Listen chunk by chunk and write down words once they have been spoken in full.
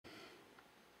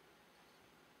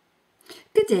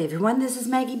Good day everyone, this is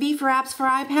Maggie B for Apps for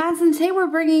iPads, and today we're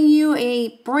bringing you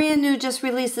a brand new, just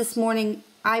released this morning,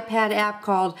 iPad app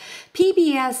called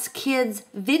PBS KIDS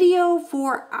Video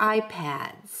for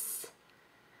iPads.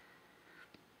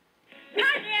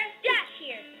 Hi there, Dash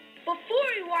here. Before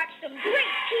we watch some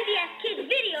great PBS KIDS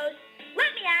videos,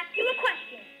 let me ask you a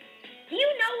question. Do you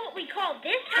know what we call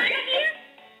this time of year?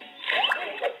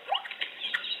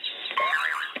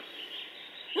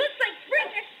 Looks like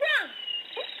spring has sprung.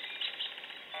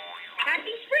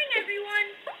 Happy spring, everyone!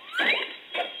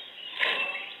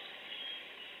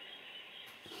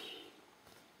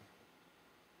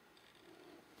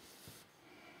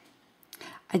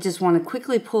 I just want to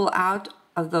quickly pull out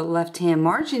of the left-hand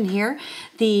margin here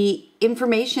the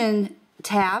information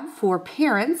tab for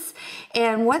parents,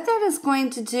 and what that is going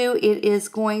to do, it is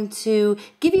going to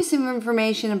give you some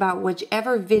information about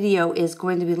whichever video is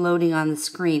going to be loading on the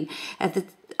screen.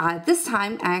 At this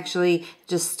time, I actually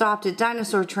just stopped at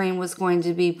Dinosaur Train, was going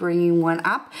to be bringing one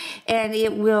up, and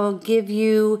it will give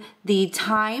you the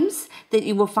times that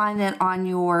you will find that on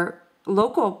your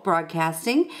local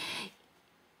broadcasting.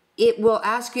 It will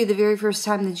ask you the very first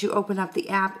time that you open up the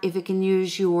app if it can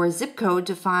use your zip code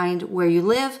to find where you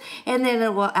live, and then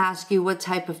it will ask you what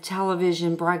type of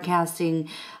television broadcasting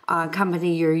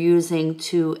company you're using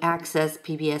to access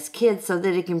PBS KIDS, so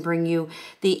that it can bring you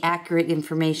the accurate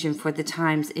information for the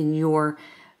times in your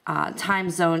time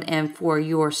zone and for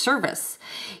your service.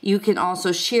 You can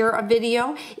also share a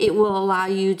video. It will allow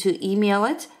you to email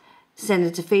it, send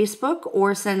it to Facebook,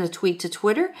 or send a tweet to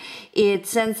Twitter. It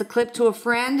sends the clip to a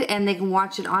friend and they can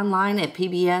watch it online at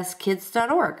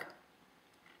pbskids.org.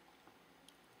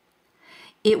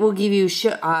 It will give you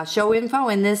show info.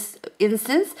 In this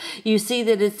instance, you see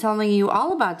that it's telling you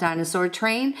all about Dinosaur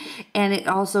Train, and it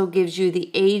also gives you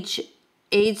the age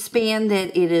span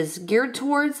that it is geared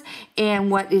towards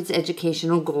and what its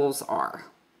educational goals are.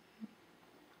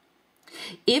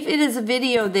 If it is a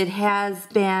video that has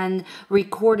been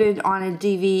recorded on a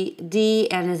DVD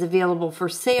and is available for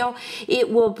sale, it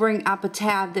will bring up a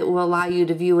tab that will allow you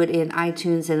to view it in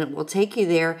iTunes, and it will take you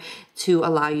there to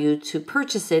allow you to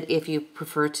purchase it if you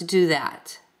prefer to do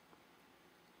that.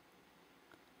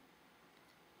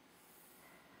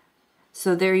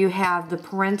 So there you have the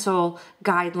parental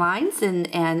guidelines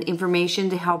and information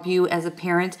to help you as a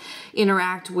parent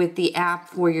interact with the app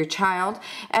for your child.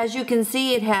 As you can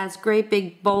see, it has great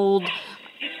big bold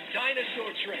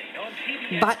Dinosaur Train on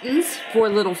PBS. buttons for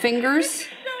little fingers. So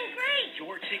great!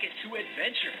 Your ticket to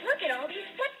adventure. Look at all these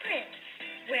footprints.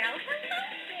 Well, hello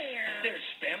there. There's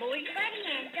family. Buddy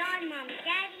and Don, Mommy,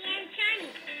 Daddy, and Johnny.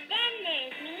 Then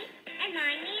there's me, and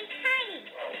my name's Tiny.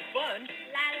 Fun.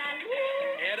 La la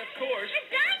loo. And of course, The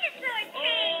dinosaur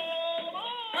train.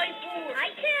 I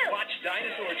too. watch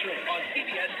Dinosaur Train on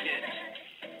PBS KIDS.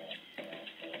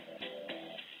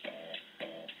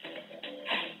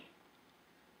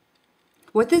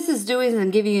 What this is doing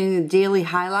is giving you the daily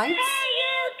highlights. Hey,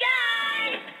 you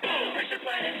guys! Pressure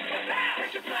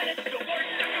Planet, the worst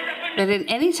sucker That at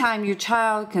any time your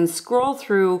child can scroll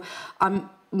through a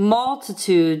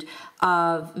multitude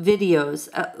of videos,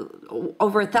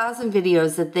 over 1,000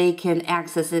 videos that they can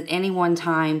access at any one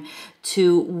time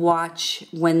to watch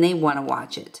when they want to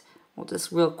watch it. We'll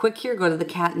just real quick here go to the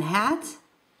Cat in Hat.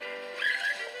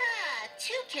 Ah,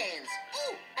 toucans.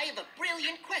 Oh, I have a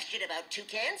brilliant question about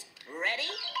toucans.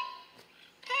 Ready?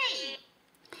 Hey!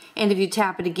 And if you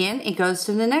tap it again, it goes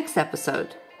to the next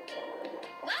episode.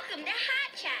 Welcome to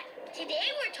Hat Chat.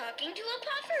 Today we're talking to a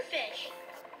pufferfish.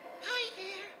 Hi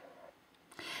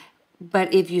there.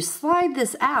 But if you slide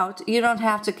this out, you don't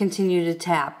have to continue to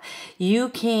tap. You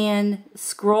can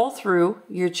scroll through,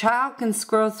 your child can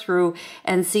scroll through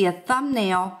and see a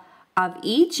thumbnail of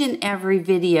each and every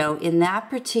video in that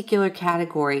particular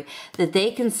category that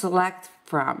they can select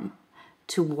from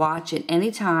to watch at any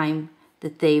time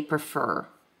that they prefer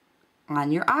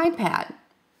on your iPad.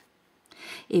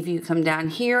 If you come down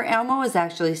here, Elmo is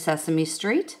actually Sesame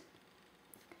Street.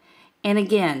 And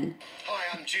again,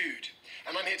 Hi, I'm Jude,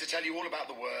 and I'm here to tell you all about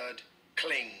the word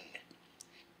cling.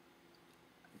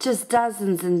 just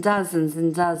dozens and dozens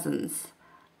and dozens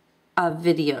of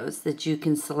videos that you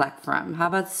can select from. How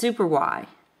about Super Y?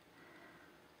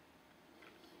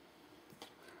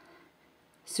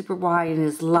 Super Y in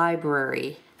his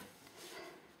library.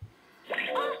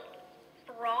 Oh,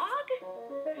 frog?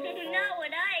 Not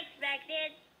what I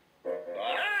expected.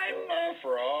 I'm a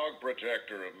frog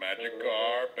protector of magic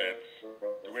carpets.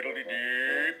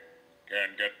 Twiddly-dee. Can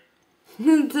get.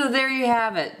 So there you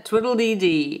have it,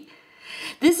 twiddle-dee-dee.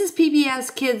 This is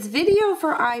PBS Kids Video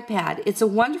for iPad. It's a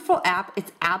wonderful app.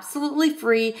 It's absolutely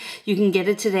free. You can get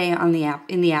it today on the app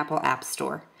in the Apple App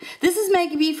Store. This is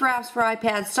Maggie B for Apps for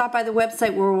iPad. Stop by the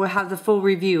website where we'll have the full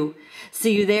review.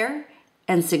 See you there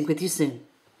and sync with you soon.